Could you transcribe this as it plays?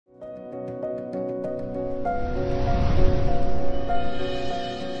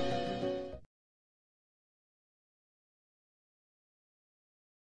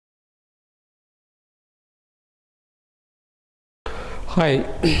Hi,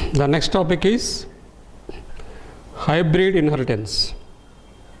 the next topic is hybrid inheritance.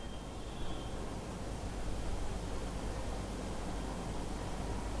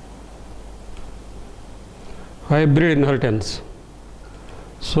 Hybrid inheritance.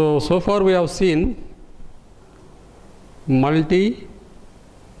 So far we have seen multi-level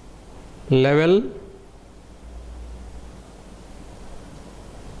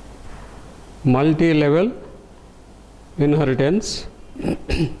inheritance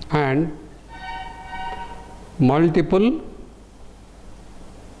and multiple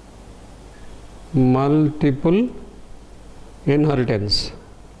inheritance.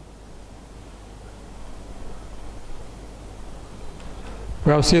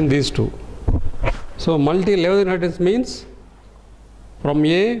 We have seen these two. So multi-level inheritance means from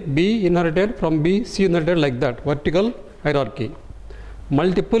A, B inherited, from B, C inherited, like that, vertical hierarchy.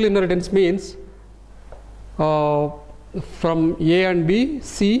 Multiple inheritance means from A and B,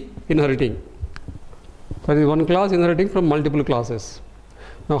 C inheriting. That is one class inheriting from multiple classes.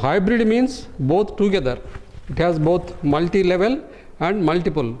 Now hybrid means both together. It has both multi-level and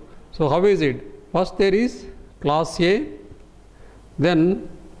multiple. So how is it? First there is class A, then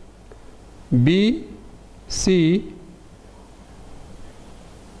B, C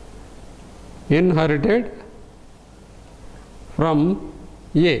inherited from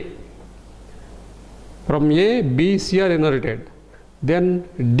A. From A, B, C are inherited. Then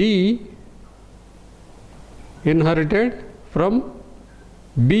D inherited from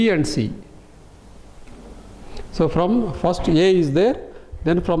B and C. So from first A is there,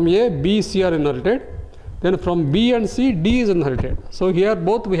 then from A, B, C are inherited. Then from B and C, D is inherited. So here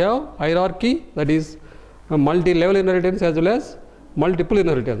both we have hierarchy, that is a multi-level inheritance as well as multiple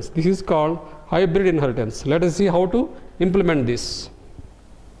inheritance. This is called hybrid inheritance. Let us see how to implement this.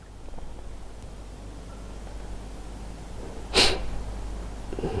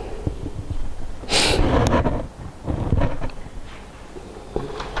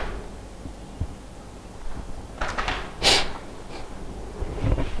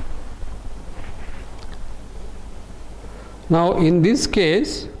 Now in this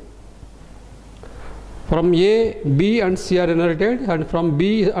case, from A, B and C are inherited, and from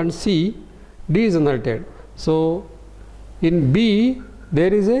B and C, D is inherited. So in B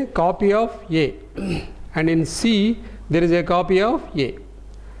there is a copy of A, and in C there is a copy of A,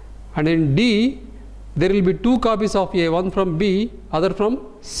 and in D there will be two copies of A, one from B, other from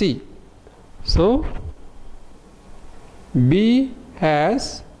C. So B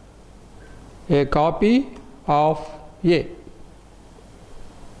has a copy of A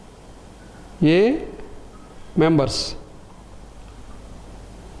members,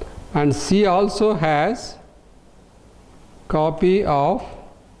 and C also has copy of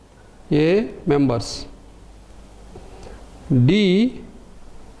A members. D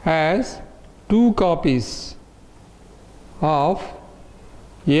has two copies of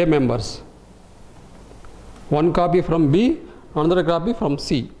A members, one copy from B, another copy from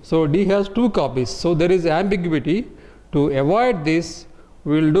C. So D has two copies. So there is ambiguity. To avoid this,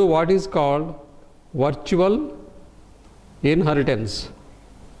 we will do what is called virtual inheritance.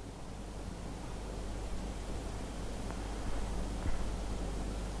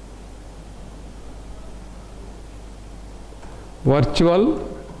 Virtual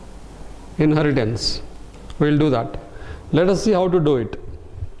inheritance. We will do that. Let us see how to do it.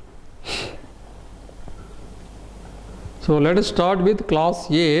 So let us start with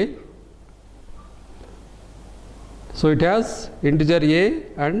class A. So it has integer A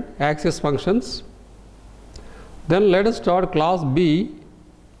and access functions. Then let us start class B.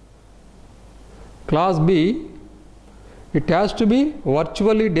 Class B, it has to be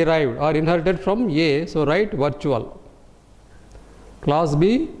virtually derived or inherited from A. So write virtual. Class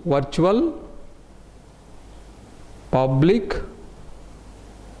B, virtual public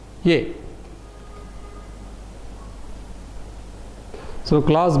A. So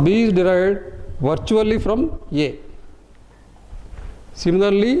class B is derived virtually from A.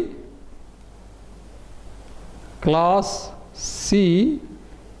 Similarly, class C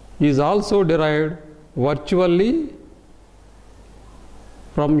is also derived virtually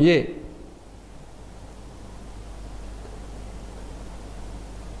from A.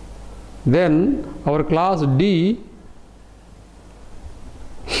 Then our class D,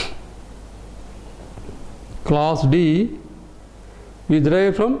 is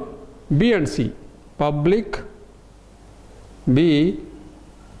derived from B and C. Public B,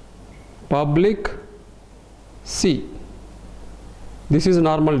 public C. This is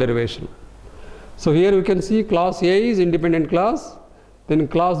normal derivation. So here we can see class A is independent class, then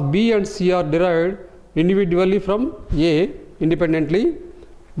class B and C are derived individually from A, independently,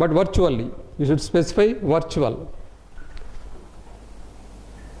 but virtually. You should specify virtual.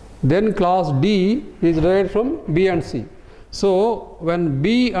 Then class D is derived from B and C. So when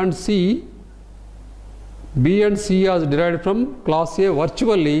B and C are derived from class A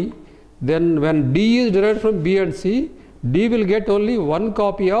virtually, then when D is derived from B and C, D will get only one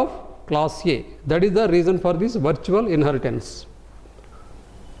copy of class A. That is the reason for this virtual inheritance.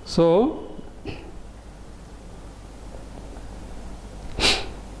 So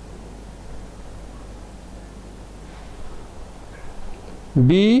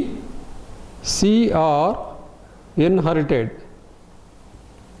B, C are inherited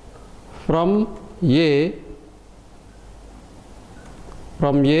from A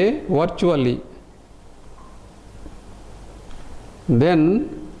virtually.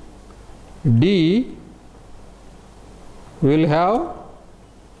 Then D will have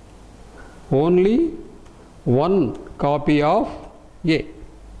only one copy of A.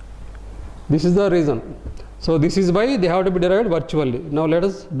 This is the reason. So this is why they have to be derived virtually. Now let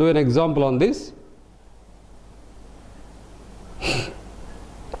us do an example on this.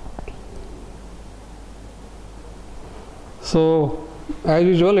 So as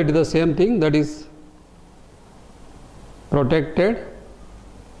usual, it is the same thing, that is protected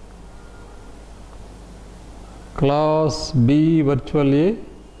class B virtual A,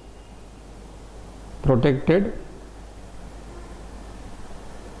 protected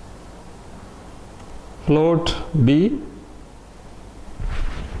float B,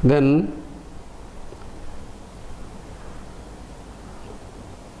 then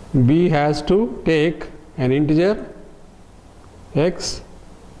B has to take an integer X,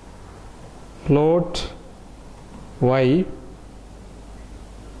 float Y,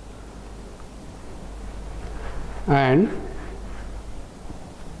 and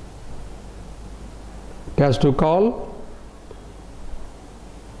it has to call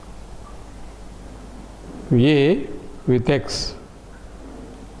A with X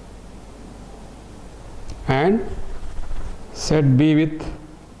and set B with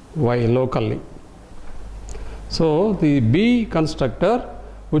Y locally. So the B constructor,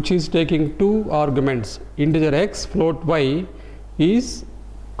 which is taking two arguments, integer X, float Y, is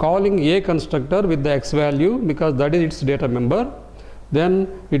calling A constructor with the X value because that is its data member.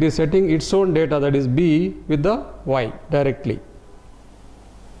 Then it is setting its own data, that is B, with the Y directly.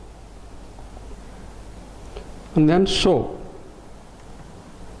 And then show.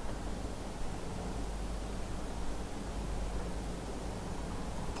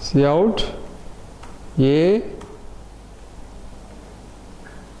 See out A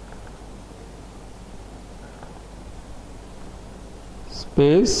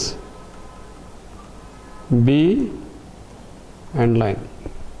space B and line.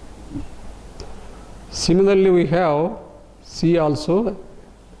 Similarly, we have C also,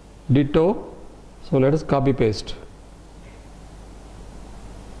 ditto. So let us copy paste.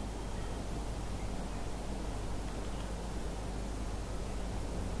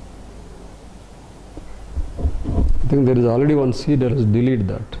 I think there is already one C, let us delete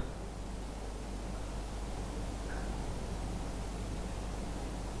that.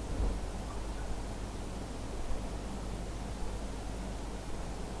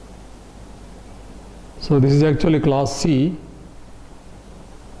 So this is actually class C,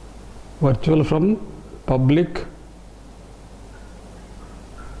 virtual from public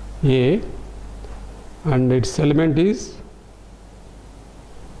A, and its element is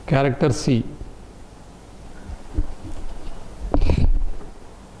character C.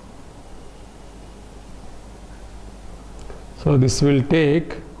 So this will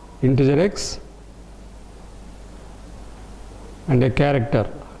take integer X and a character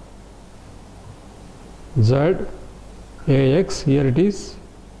Z, AX, here it is,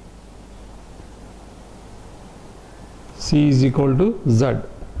 C is equal to Z,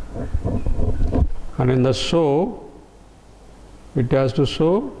 and in the show it has to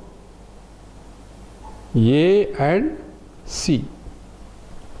show A and C.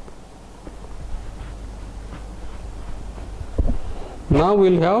 Now we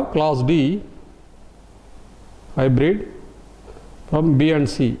will have class D hybrid from B and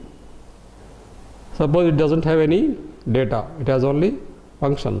C. Suppose it doesn't have any data, it has only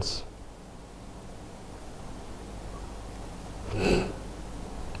functions.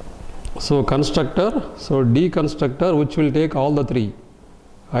 So constructor, so D constructor, which will take all the three,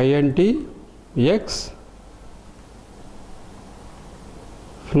 int X,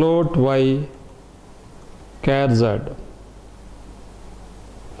 float Y, char Z,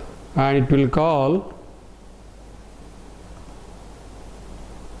 and it will call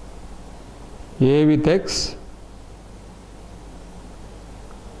A with X,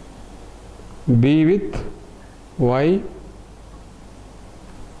 B with Y,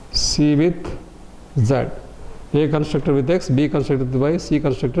 C with Z. A constructor with X, B constructor with Y, C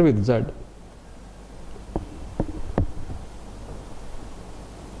constructor with Z.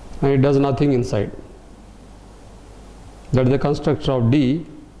 And it does nothing inside. That is the constructor of D.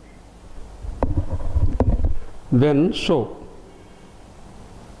 Then show.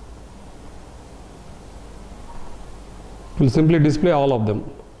 It will simply display all of them.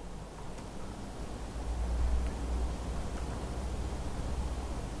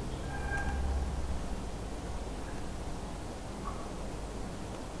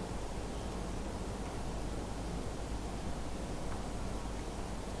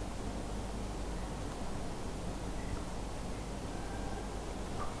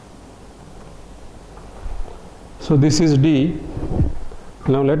 So this is D.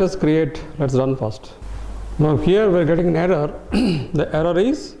 Now let us let's run first. Now here we are getting an error. The error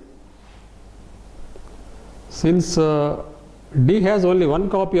is, since D has only one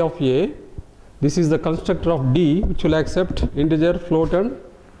copy of A, this is the constructor of D which will accept integer, float and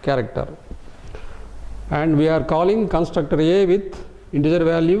character. And we are calling constructor A with integer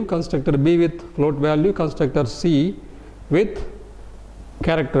value, constructor B with float value, constructor C with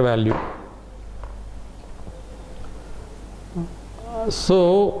character value.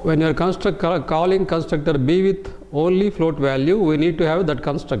 So when you are calling constructor B with only float value, we need to have that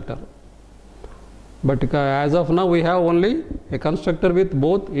constructor. But as of now we have only a constructor with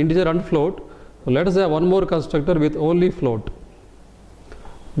both integer and float. So let us have one more constructor with only float.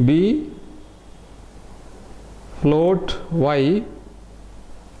 B float Y,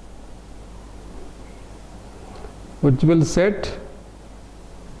 which will set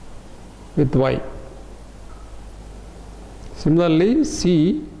with Y. Similarly,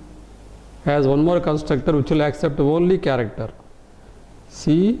 C has one more constructor which will accept only character.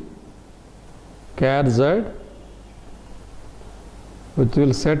 C char Z, which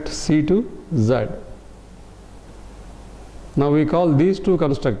will set C to Z. Now we call these two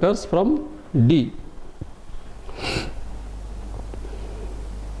constructors from D.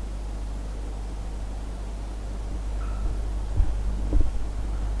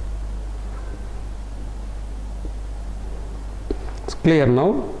 Clear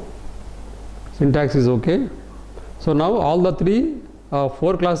now? Syntax is okay. So now all the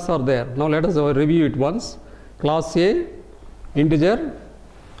four classes are there. Now let us review it once. Class A, integer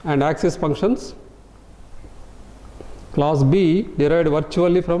and access functions. Class B, derived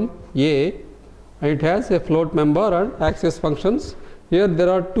virtually from A, and it has a float member and access functions. Here there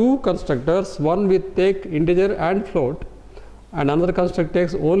are two constructors, one with take integer and float, and another constructor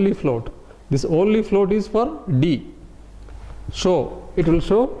takes only float. This only float is for D. Show, it will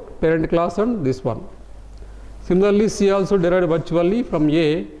show parent class and this one. Similarly, C also derived virtually from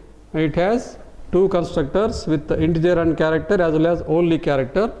A, and it has two constructors with the integer and character as well as only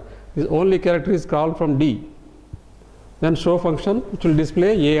character. This only character is called from D. Then show function which will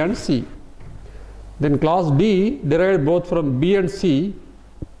display A and C. Then class D derived both from B and C.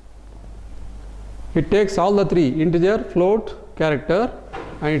 It takes all the three, integer, float, character,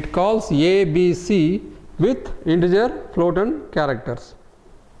 and it calls A, B, C with integer, float and characters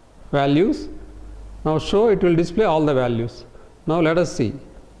values. Now show, it will display all the values. Now let us see.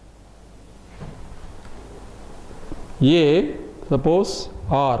 A, suppose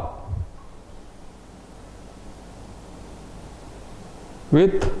R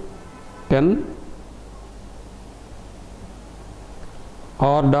with 10,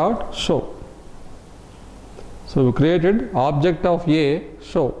 R dot show. So we created object of A,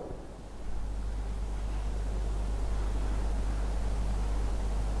 show.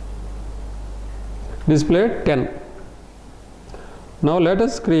 Display 10. Now let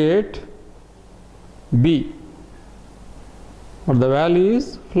us create B, but the value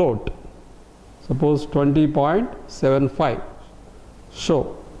is float, suppose 20.75,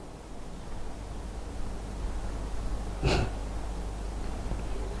 show.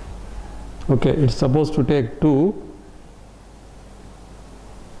 Okay, it's supposed to take 2.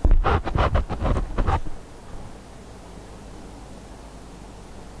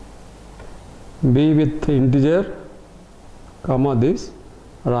 B with integer, comma this,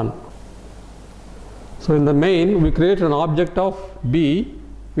 run. So in the main we create an object of B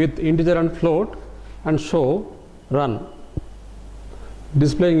with integer and float and show, run,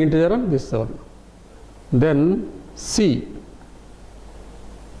 displaying integer and this one. Then C,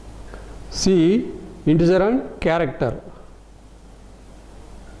 integer and character,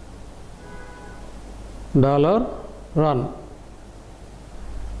 dollar, run,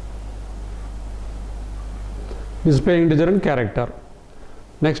 displaying integer and character.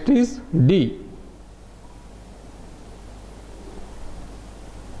 Next is D.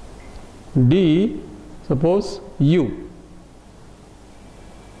 D, suppose U.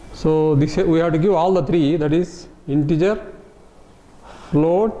 So this we have to give all the three, that is integer,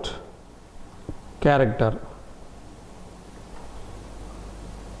 float, character.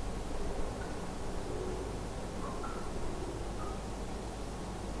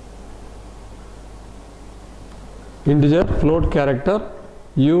 Integer, float, character,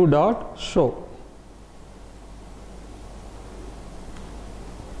 U dot show.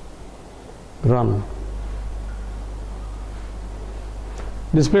 Run.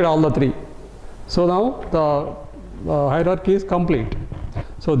 Displayed all the three. So now the hierarchy is complete.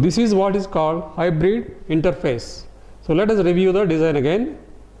 So this is what is called hybrid interface. So let us review the design again.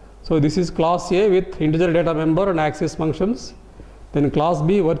 So this is class A with integer data member and access functions. Then class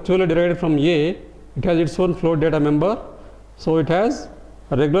B virtually derived from A. It has its own float data member. So it has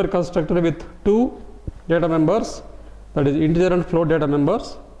a regular constructor with two data members, that is integer and float data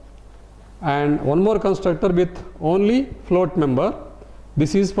members, and one more constructor with only float member.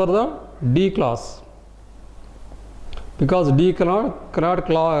 This is for the D class, because D cannot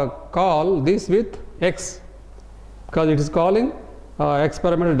call this with X, because it is calling X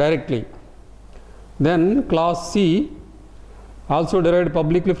parameter directly. Then class C, also derived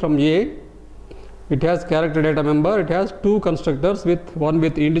publicly from A. It has character data member. It has two constructors, with one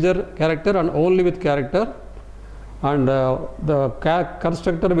with integer character and only with character, and the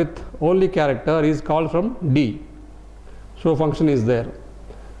constructor with only character is called from D. Show function is there.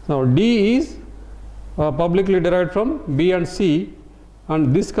 Now D is publicly derived from B and C,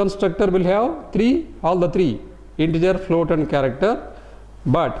 and this constructor will have all the three, integer, float and character,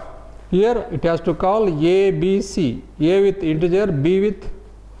 but here it has to call A, B, C, A with integer, B with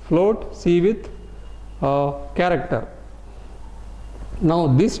float, C with character. Now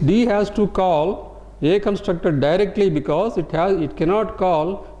this D has to call A constructor directly, because it cannot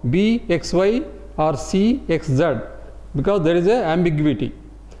call B XY or C XZ, because there is a ambiguity.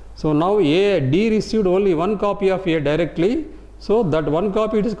 So now D received only one copy of A directly, so that one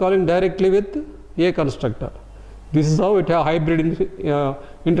copy it is calling directly with A constructor. This is how a hybrid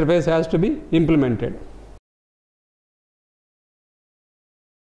interface has to be implemented.